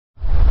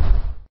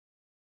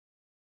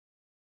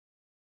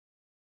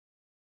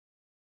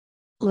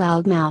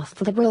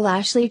Loudmouth liberal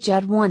Ashley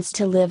Judd wants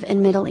to live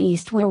in Middle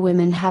East where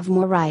women have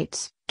more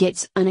rights,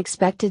 gets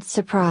unexpected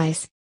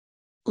surprise.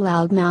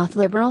 Loudmouth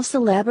liberal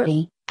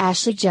celebrity,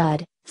 Ashley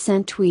Judd,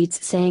 sent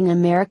tweets saying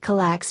America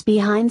lacks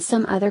behind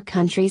some other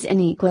countries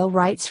in equal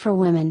rights for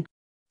women.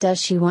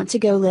 Does she want to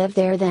go live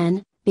there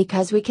then?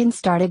 Because we can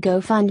start a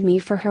GoFundMe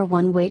for her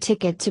one-way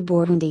ticket to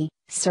Burundi,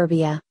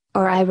 Serbia,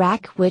 or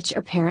Iraq, which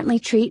apparently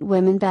treat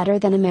women better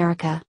than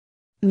America.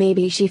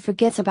 Maybe she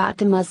forgets about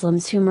the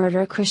Muslims who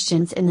murder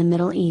Christians in the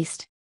Middle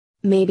East.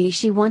 Maybe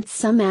she wants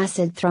some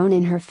acid thrown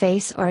in her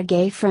face or a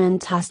gay friend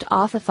tossed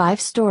off a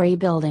 5-story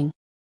building.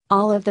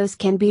 All of those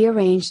can be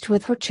arranged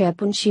with her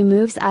trip when she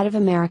moves out of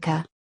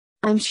America.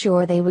 I'm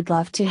sure they would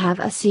love to have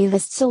a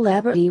C-list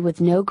celebrity with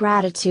no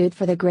gratitude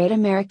for the great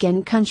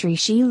American country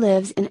she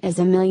lives in as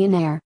a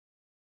millionaire.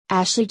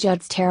 Ashley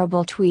Judd's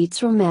terrible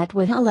tweets were met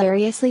with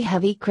hilariously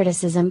heavy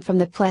criticism from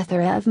the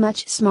plethora of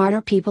much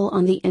smarter people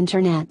on the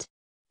internet.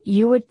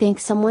 You would think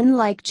someone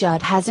like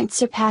Judd hasn't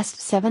surpassed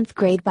 7th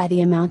grade by the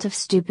amount of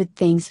stupid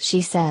things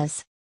she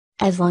says.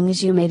 As long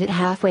as you made it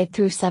halfway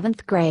through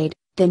 7th grade,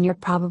 then you're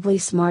probably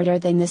smarter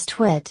than this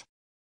twit.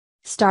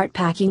 Start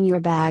packing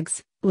your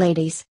bags,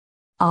 ladies.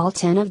 All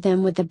 10 of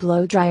them with the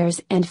blow dryers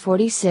and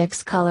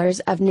 46 colors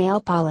of nail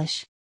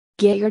polish.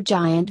 Get your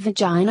giant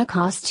vagina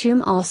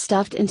costume all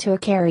stuffed into a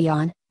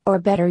carry-on, or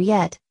better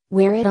yet,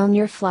 wear it on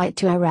your flight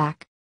to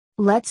Iraq.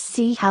 Let's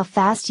see how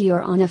fast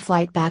you're on a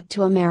flight back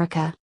to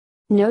America.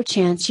 No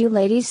chance you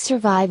ladies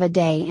survive a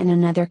day in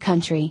another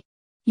country.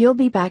 You'll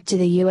be back to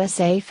the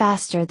USA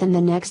faster than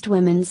the next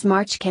Women's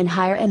March can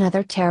hire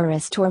another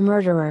terrorist or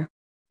murderer.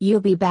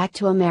 You'll be back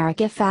to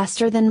America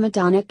faster than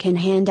Madonna can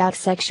hand out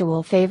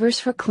sexual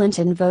favors for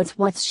Clinton votes.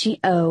 What's she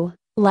owe,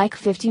 like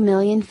 50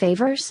 million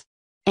favors?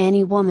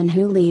 Any woman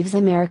who leaves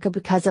America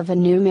because of a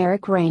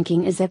numeric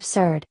ranking is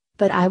absurd,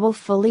 but I will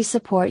fully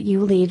support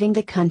you leaving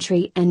the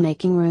country and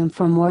making room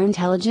for more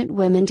intelligent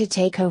women to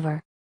take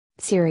over.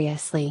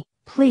 Seriously.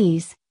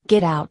 Please,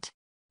 get out.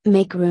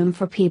 Make room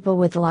for people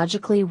with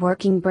logically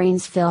working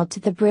brains filled to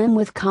the brim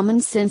with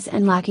common sense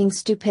and lacking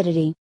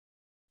stupidity.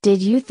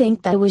 Did you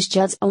think that was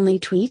Judd's only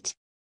tweet?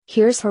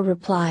 Here's her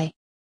reply.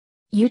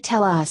 You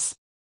tell us.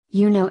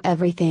 You know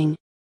everything.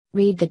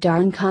 Read the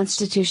darn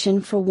Constitution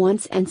for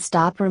once and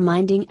stop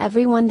reminding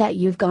everyone that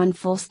you've gone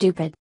full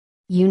stupid.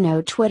 You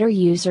know Twitter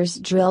users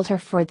drilled her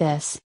for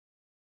this.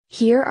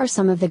 Here are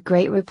some of the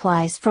great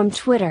replies from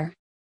Twitter.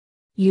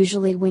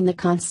 Usually when the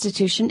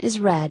Constitution is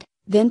read,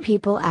 then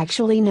people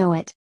actually know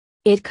it.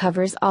 It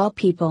covers all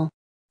people.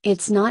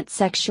 It's not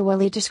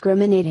sexually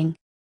discriminating.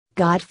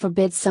 God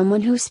forbid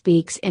someone who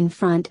speaks in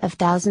front of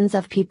thousands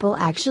of people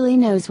actually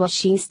knows what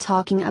she's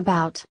talking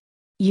about.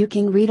 You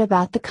can read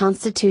about the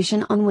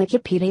Constitution on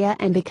Wikipedia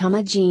and become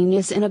a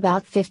genius in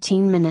about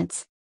 15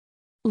 minutes.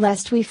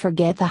 Lest we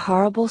forget the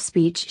horrible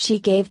speech she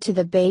gave to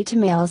the beta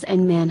males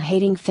and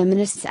man-hating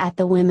feminists at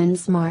the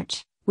Women's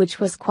March, which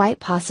was quite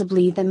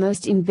possibly the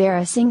most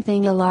embarrassing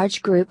thing a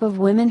large group of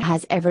women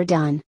has ever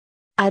done.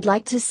 I'd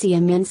like to see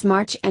a men's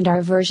march and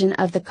our version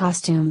of the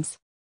costumes.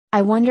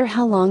 I wonder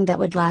how long that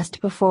would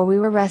last before we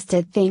were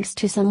arrested thanks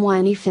to some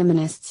whiny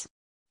feminists.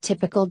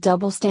 Typical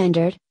double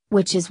standard,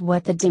 which is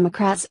what the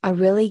Democrats are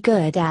really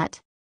good at.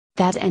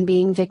 That and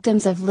being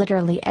victims of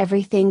literally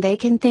everything they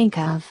can think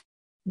of.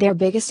 Their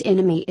biggest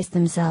enemy is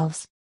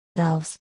themselves.